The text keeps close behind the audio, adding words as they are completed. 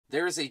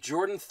There is a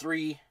Jordan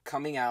 3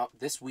 coming out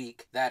this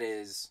week that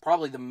is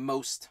probably the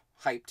most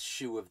hyped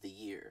shoe of the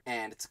year,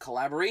 and it's a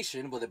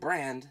collaboration with a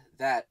brand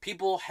that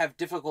people have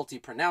difficulty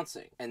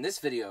pronouncing. In this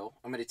video,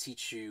 I'm going to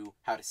teach you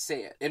how to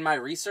say it. In my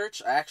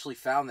research, I actually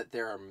found that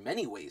there are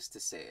many ways to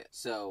say it.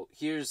 So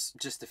here's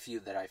just a few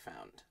that I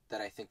found that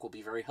I think will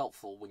be very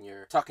helpful when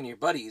you're talking to your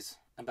buddies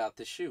about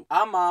this shoe.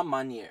 Ma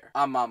Maniere,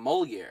 Ma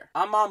Moliere,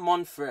 Ma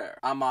Mon Frere,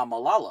 Ma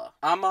Malala,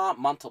 Ma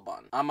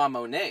Montalban, Ma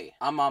Monet,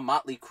 Ma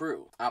Motley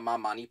Crue, Ma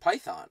Monty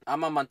Python,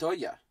 Ma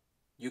Montoya.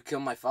 You kill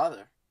my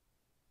father.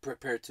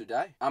 Prepare to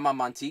die. I'm a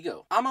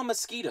Montego. I'm a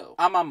mosquito.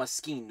 I'm a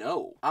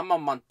Moschino. I'm a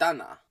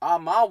Montana.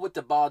 Ma with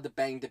the ball, the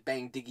bang,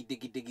 diggy,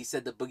 diggy, diggy,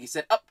 said the boogie,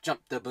 said up,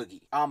 jump the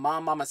boogie.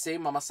 Mama say,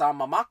 mama sa,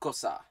 mama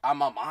cosa.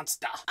 I'm a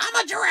monster.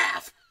 I'm a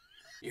giraffe.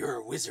 You're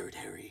a wizard,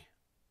 Harry.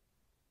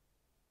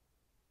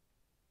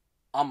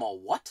 I'm a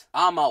what?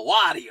 I'm a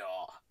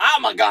Wario.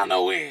 I'm a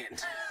gonna win.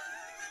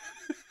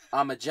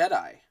 I'm a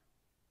Jedi.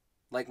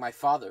 Like my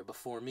father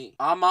before me.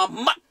 I'm a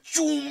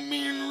macho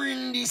man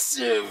Randy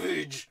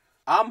Savage.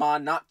 I'm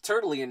not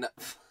turtly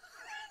enough.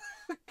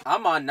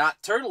 I'm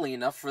not turtly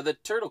enough for the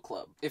Turtle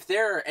Club. If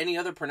there are any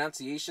other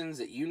pronunciations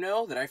that you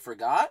know that I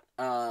forgot,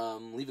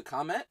 leave a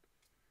comment.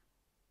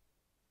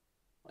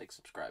 Like,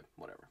 subscribe,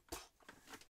 whatever.